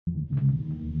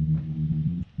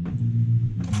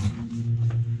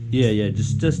Yeah,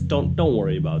 just don't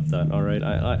worry about that, all right?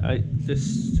 I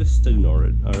just ignore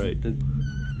it, all right?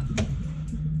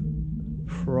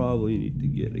 Probably need to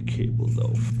get a cable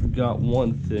though. Forgot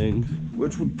one thing,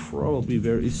 which would probably be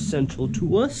very essential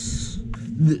to us.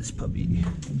 This puppy.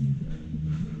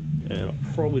 And I'll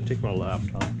probably take my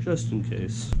laptop just in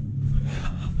case.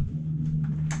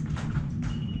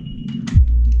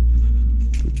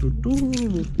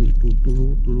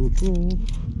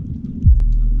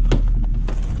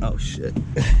 Oh shit.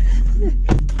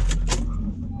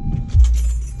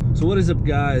 So what is up,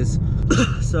 guys?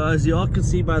 So as y'all can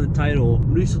see by the title,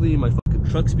 recently my fucking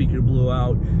truck speaker blew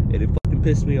out and it fucking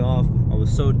pissed me off. I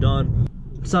was so done.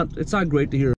 It's not great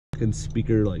to hear a fucking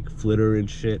speaker like flitter and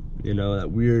shit, you know,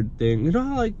 that weird thing. You know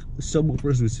how like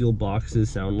subwoofers with sealed boxes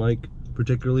sound like,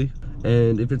 particularly?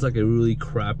 And if it's like a really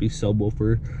crappy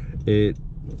subwoofer, you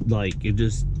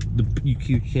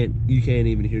can't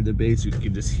even hear the bass. You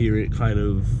can just hear it kind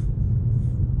of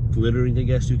flittering, I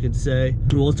guess you could say.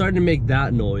 Well, it's starting to make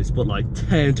that noise, but like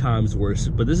 10 times worse.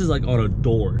 But this is like on a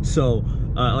door. So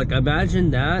like imagine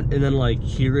that, and then like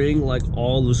hearing like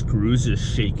all the screws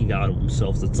just shaking out of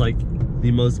themselves. It's like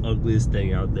the most ugliest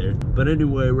thing out there. But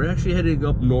anyway, we're actually heading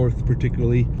up north,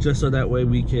 particularly just so that way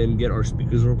we can get our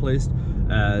speakers replaced.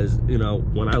 As you know,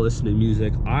 when I listen to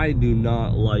music, I do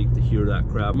not like to hear that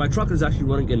crap. My truck is actually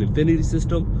running an infinity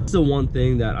system. It's the one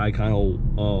thing that I kind of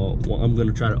I'm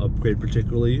gonna try to upgrade,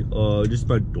 particularly just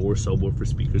my door subwoofer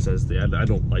speakers. As I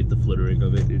don't like the flittering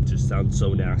of it. It just sounds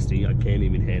so nasty. I can't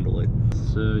even handle it.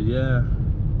 So yeah,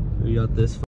 we got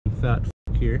this fat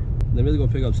here. Let me go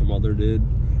pick up some other dude.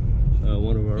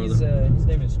 One of our his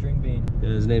name is String Bean.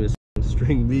 Yeah, his name is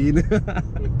String Bean.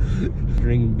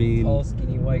 String Bean. Tall,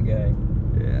 skinny white guy.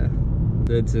 Yeah,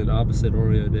 it's an opposite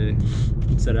Oreo day.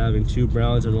 Instead of having 2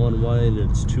 browns and 1 white,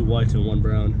 it's 2 whites and 1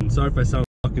 brown. I'm sorry if I sound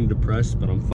fucking depressed, but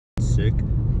I'm fucking sick.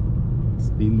 It's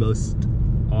the most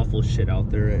awful shit out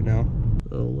there right now.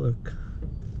 Oh look,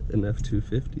 an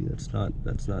F-250. That's not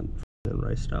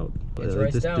riced out. It's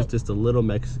riced out. Just a little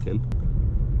Mexican.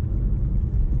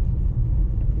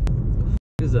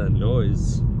 What is that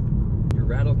noise? Your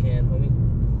rattle can, homie.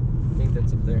 I think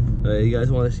that's up there. You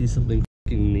guys want to see something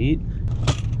fucking neat?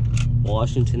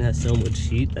 Washington has so much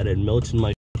heat that it melts in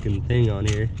my fucking thing on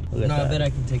here. No, I bet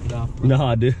I can take it off, bro.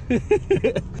 Nah, dude. Oh,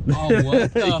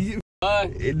 what the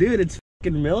fuck? Dude, it's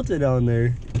fucking melted on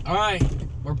there. Alright,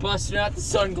 we're busting out the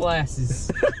sunglasses.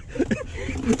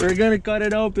 We're gonna cut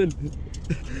it open.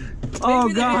 Oh,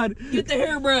 God. Get the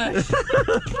hairbrush.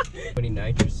 How many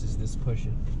nitrous is this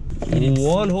pushing?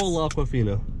 1 whole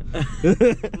Aquafina.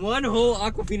 1 whole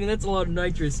Aquafina, that's a lot of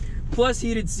nitrous. Plus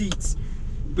heated seats.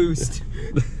 Boost.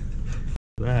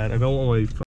 I don't want my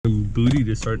fucking booty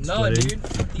to start sweating.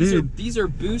 Dude. These are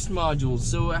boost modules.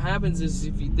 So what happens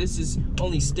is this is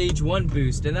only stage 1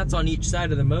 boost, and that's on each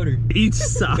side of the motor. Each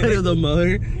side of the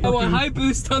motor? I want high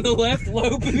boost on the left,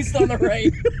 low boost on the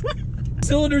right.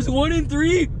 Cylinders 1 and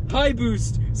 3, high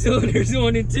boost. Cylinders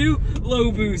 1 and 2,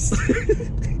 low boost.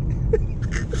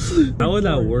 How would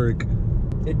that work?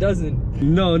 It doesn't.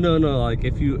 No. Like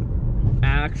if you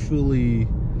actually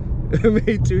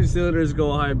made 2 cylinders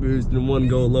go high boost and 1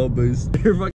 go low boost,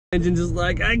 your fucking engine just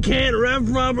like, I can't rev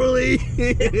properly.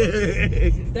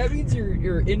 That means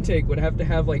your intake would have to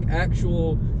have like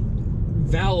actual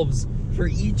valves for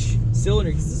each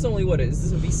cylinder. Because this is only, what,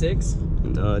 is this a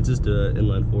V6? No, it's just an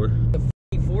inline 4.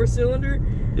 A 4-cylinder?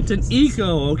 It's an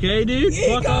eco, okay, dude?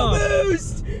 Fuck off.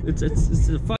 Boost! It's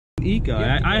a fucking eco.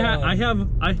 I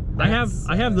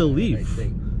have the Leaf.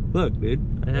 Look, dude,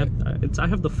 I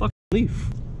have the fucking Leaf.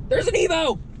 There's an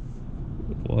Evo.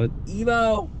 What?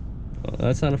 Evo. Oh,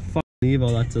 that's not a fucking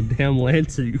Evo. That's a damn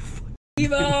Lancer. You fucking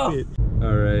Evo. Shit.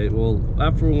 All right. Well,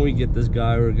 after when we get this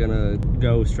guy, we're gonna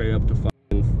go straight up to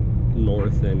fucking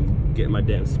north and get my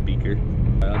damn speaker.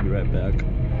 I'll be right back.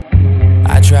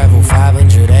 I travel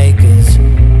 500 acres.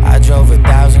 I drove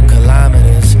 1,000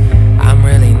 kilometers. I'm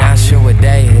really not sure what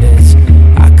day it is.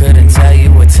 I couldn't tell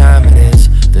you what time it is.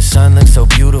 The sun looks so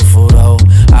beautiful though.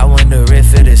 I wonder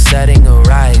if it is setting or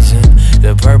rising.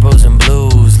 The purples and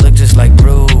blues look just like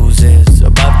bruises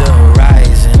above the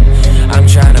horizon. I'm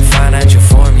trying to find out your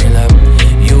formula.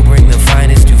 You bring the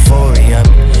finest euphoria.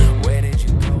 Where did you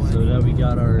go? So now we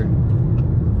got our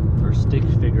stick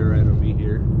figure right over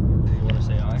here. You want to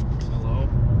say hi? Hello?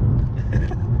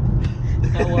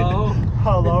 Hello?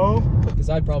 Hello? Because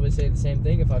I'd probably say the same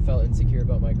thing if I felt insecure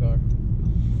about my car.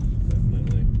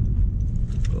 Definitely.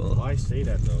 Well, why say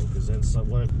that though? Because then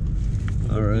someone.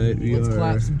 Alright, Let's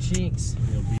clap some chinks.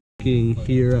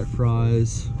 Here at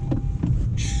Fry's.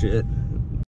 Shit.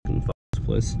 Fuck this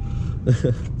place.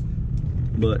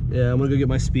 But yeah, I'm gonna go get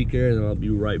my speaker and then I'll be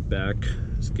right back.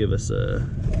 Just give us a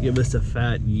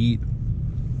fat yeet.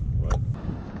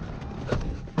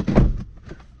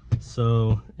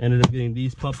 So ended up getting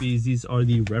these puppies. These are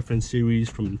the reference series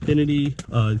from Infinity.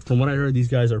 From what I heard, these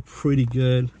guys are pretty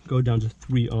good. Go down to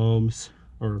 3 ohms,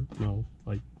 or no,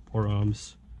 like 4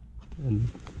 ohms. And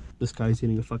this guy's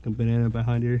eating a fucking banana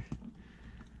behind here.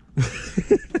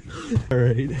 All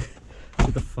right,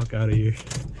 get the fuck out of here.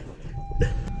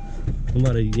 I'm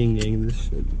about to yin yang this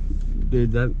shit,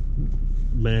 dude. That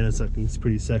banana sucking is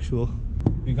pretty sexual.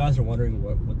 If you guys are wondering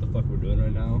what the fuck we're doing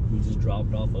right now, we just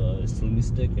dropped off a slingy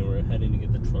stick and we're heading to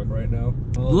get the truck right now.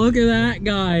 Look at that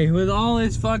guy with all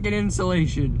his fucking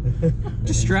insulation.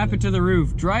 Just strap it to the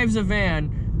roof. Drives a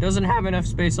van, doesn't have enough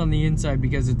space on the inside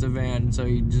because it's a van, so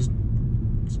he just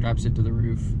straps it to the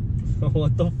roof.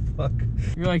 What the fuck?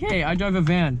 You're like, hey, I drive a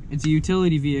van. It's a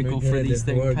utility vehicle for these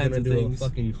kinds of things. We're gonna do a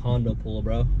fucking Honda pull,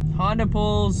 bro. Honda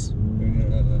pulls.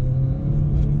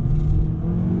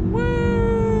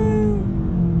 Woo!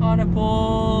 Honda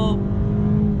pull.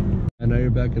 I know you're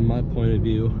back in my point of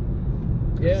view.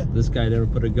 Yeah. This guy never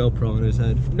put a GoPro on his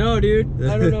head. No, dude.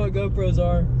 I don't know what GoPros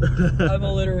are. I'm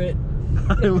illiterate.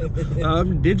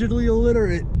 I'm digitally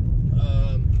illiterate.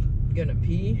 Gonna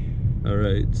pee. All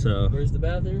right, so Where's the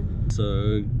bathroom?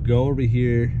 So go over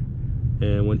here,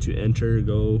 and once you enter,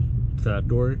 go to that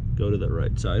door. Go to the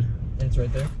right side. And it's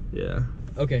right there. Yeah.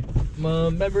 Okay.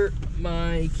 Remember,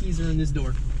 my keys are in this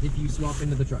door. If you swap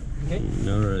into the truck. Okay.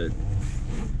 All right.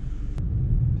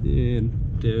 Dude,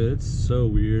 it's so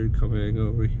weird coming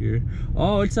over here.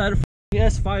 Oh, it's that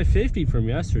S550 from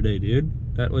yesterday, dude.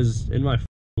 That was in my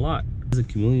lot. There's a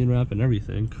chameleon wrap and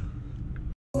everything.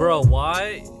 Bro,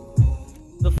 why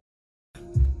the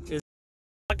is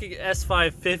fucking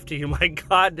S550 in my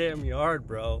goddamn yard,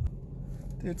 bro?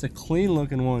 Dude, it's a clean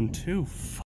looking one too.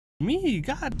 F me,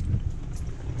 God.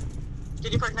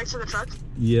 Did you park next to the truck?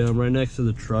 Yeah, I'm right next to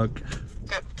the truck.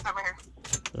 Good, over here.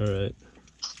 All right.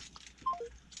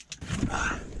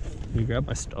 You grab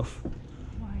my stuff.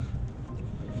 Why?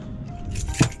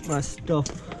 My stuff.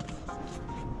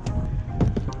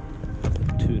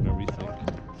 Two and everything.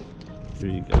 Here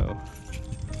you go.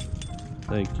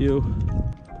 Thank you.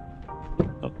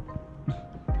 Oh.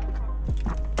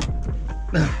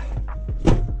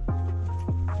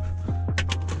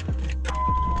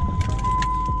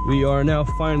 We are now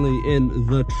finally in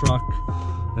the truck,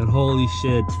 and holy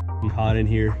shit, it's f***ing hot in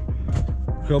here.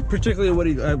 So particularly what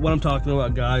I'm talking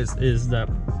about, guys, is that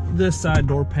this side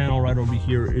door panel right over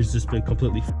here has just been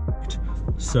completely f***ed.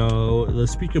 So the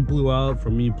speaker blew out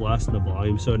from me blasting the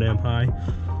volume so damn high,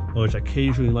 which I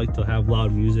occasionally like to have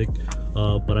loud music,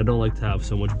 but I don't like to have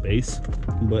so much bass.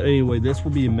 But anyway, this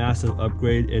will be a massive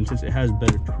upgrade, and since it has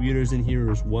better tweeters in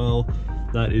here as well,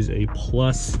 that is a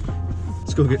plus.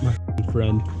 Let's go get my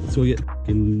friend. Let's go get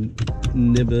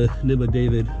Nibba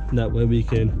David. That way we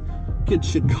can get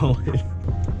shit going.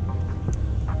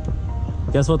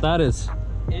 Guess what that is?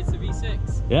 It's a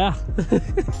V6. Yeah.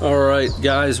 All right,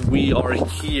 guys, we are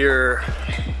here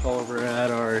over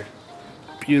at our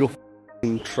beautiful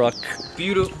truck.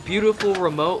 Beautiful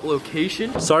remote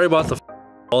location. Sorry about the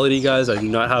quality, guys. I do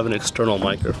not have an external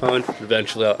microphone.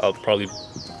 Eventually, I'll probably,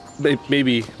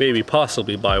 maybe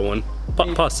possibly buy one.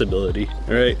 Possibility.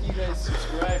 All right. If you guys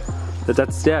subscribe.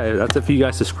 That's if you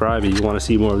guys subscribe and you want to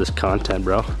see more of this content,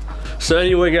 bro. So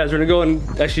anyway, guys, we're gonna go and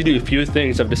actually do a few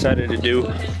things I've decided to do. Go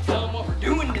ahead and tell them what we're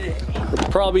doing today. We're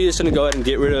probably just gonna go ahead and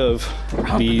get rid of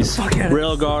these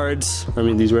rail guards. I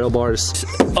mean, these rail bars.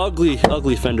 Ugly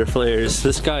fender flares.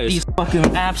 This guy is These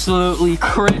fucking absolutely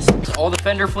crisp. All the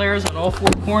fender flares on all 4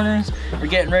 corners. We're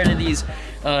getting rid of these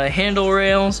handle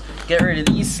rails. Get rid of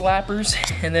these slappers,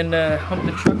 and then hump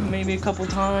the truck maybe a couple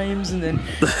times, and then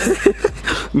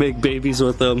make babies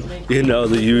with them. You know,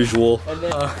 the usual. and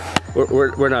then,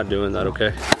 We're not doing that,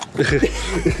 okay?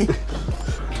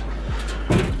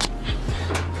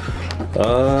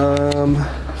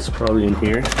 It's probably in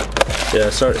here. Yeah,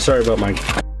 sorry about my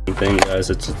thing, guys.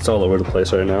 It's all over the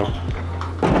place right now.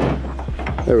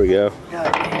 There we go.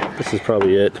 This is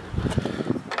probably it.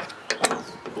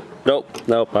 Nope.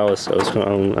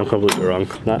 I'm completely wrong.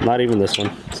 Not even this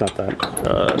one. It's not that.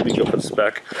 Let me go put this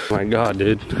back. Oh my God,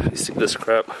 dude. You see this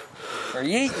crap? are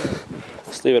you eating?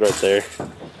 Just leave it right there.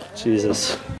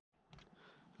 Jesus.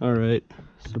 All right.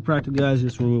 So practically, guys,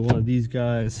 just remove one of these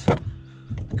guys.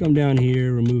 Come down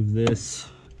here, remove this.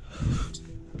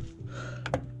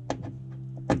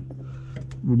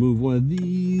 Remove one of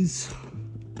these.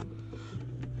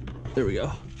 There we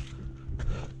go.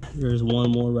 There's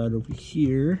one more right over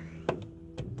here.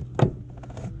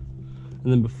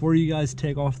 And then before you guys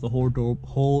take off the whole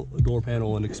door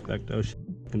panel and expect, oh shit,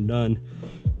 fucking done.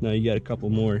 Now you got a couple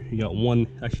more. You got one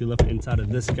actually left inside of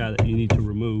this guy that you need to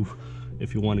remove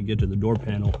if you want to get to the door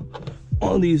panel.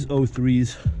 All these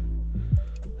 03s.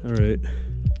 All right,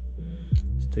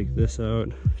 let's take this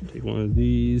out. Take one of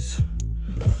these.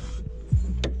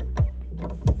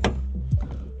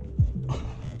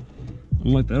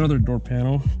 Unlike that other door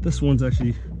panel, this one's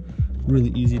actually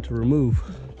really easy to remove.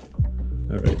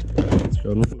 All right, let's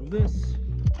go and remove this.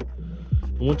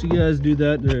 And once you guys do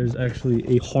that, there's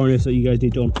actually a harness that you guys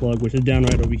need to unplug, which is down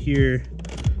right over here.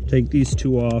 Take these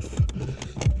two off.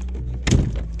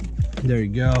 There you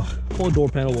go. Whole door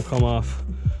panel will come off,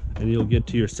 and you'll get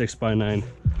to your 6x9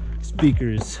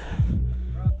 speakers.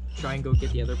 Try and go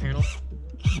get the other panel.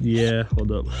 Yeah,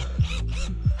 hold up.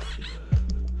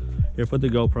 Here, put the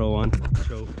GoPro on.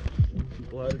 Show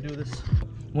people how to do this.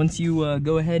 Once you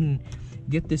go ahead and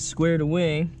get this squared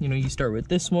away, you know, you start with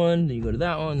this one, then you go to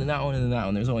that one, then that one, and then that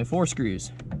one. There's only 4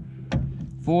 screws.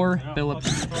 4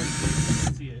 Phillips.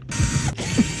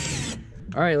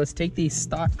 All right, let's take these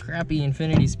stock crappy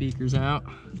Infinity speakers out.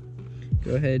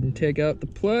 Go ahead and take out the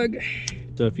plug.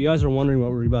 So if you guys are wondering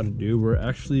what we're about to do, we're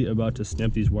actually about to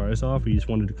snip these wires off. We just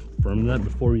wanted to confirm that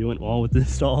before we went on with the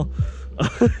install.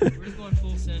 We're just going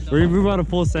full send. We're about to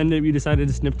full send it. We decided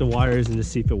to snip the wires and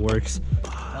just see if it works.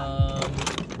 Are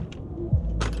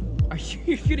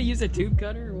you gonna use a tube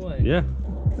cutter or what? Yeah.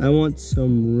 I want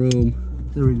some room.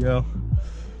 There we go.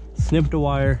 Snip the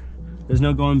wire. There's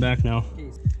no going back now.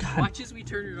 God. Watch as we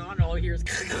turn it on, all here is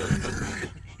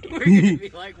we're gonna be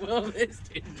like, well, this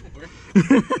didn't work.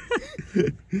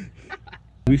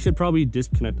 We should probably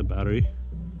disconnect the battery.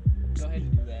 Go ahead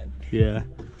and do that. Yeah.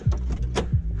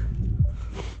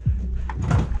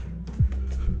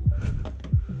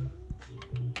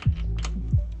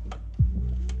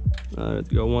 Let's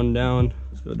go one down.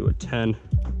 Let's go to a 10.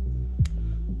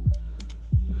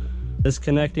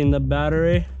 Disconnecting the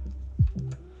battery.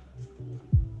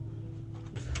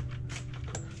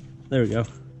 There we go.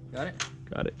 Got it?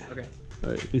 Got it. Okay. All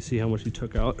right, let me see how much you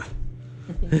took out.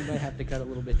 You might have to cut a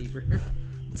little bit deeper.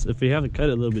 So if you have to cut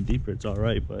it a little bit deeper, it's all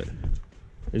right, but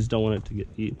I just don't want it to get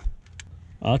heat.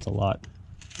 Oh, that's a lot.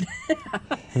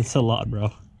 That's a lot,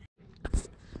 bro.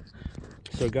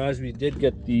 So guys, we did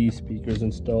get the speakers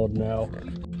installed now.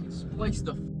 Splice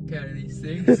the f out of these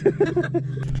things.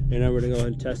 And now we're gonna go ahead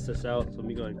and test this out. So let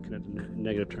me go ahead and connect the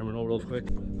negative terminal real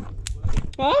quick.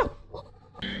 Ah!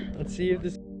 Let's see if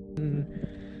this.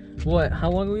 What? How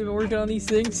long have we been working on these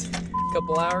things? A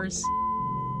couple hours.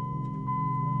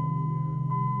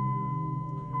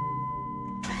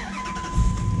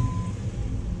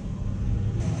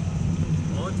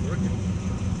 Oh, it's working.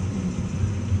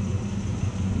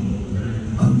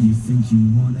 Oh, you think you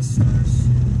wanna search?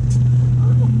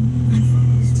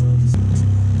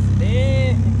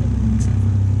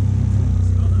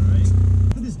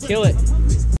 Kill it.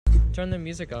 Turn the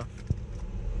music off.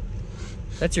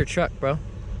 That's your truck, bro.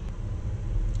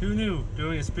 Who knew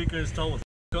doing a speaker install with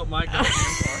up my car?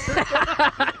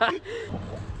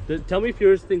 Tell me if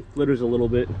yours thing flitters a little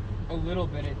bit. A little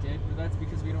bit it did, but that's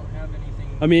because we don't have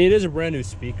anything. I mean, it is a brand new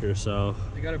speaker, so.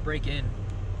 We gotta break in.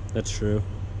 That's true.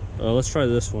 Let's try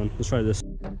this one. Let's try this.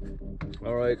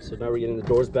 All right, so now we're getting the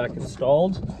doors back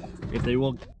installed. If they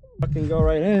will fucking go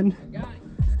right in. Got it.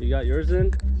 You got yours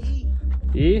in?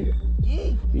 Yee.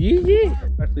 Yee.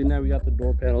 Actually, now we got the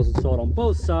door panels installed on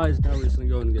both sides. Now we're just gonna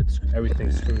go and get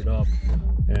everything screwed up,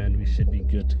 and we should be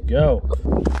good to go.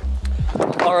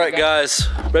 All right, guys.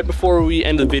 Right before we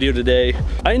end the video today,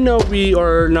 I know we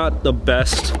are not the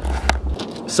best,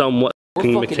 somewhat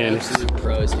mechanics. Absolute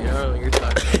pros, dude. I don't know what you're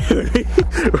talking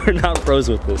about. We're not pros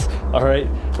with this. All right,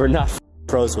 we're not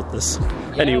pros with this.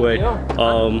 Yeah, anyway,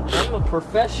 I'm a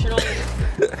professional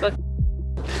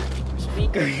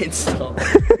speaker install.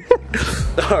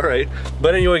 All right,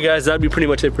 but anyway, guys, that'd be pretty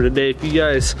much it for today. If you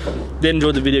guys did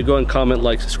enjoy the video, go and comment,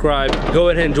 like, subscribe. Go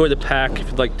ahead and enjoy the pack if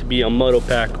you'd like to be on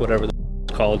Motopack, whatever it's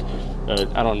called.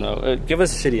 I don't know. Give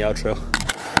us a shitty outro.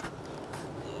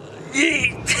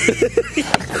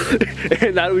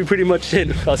 And that'll be pretty much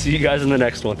it. I'll see you guys in the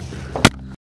next one.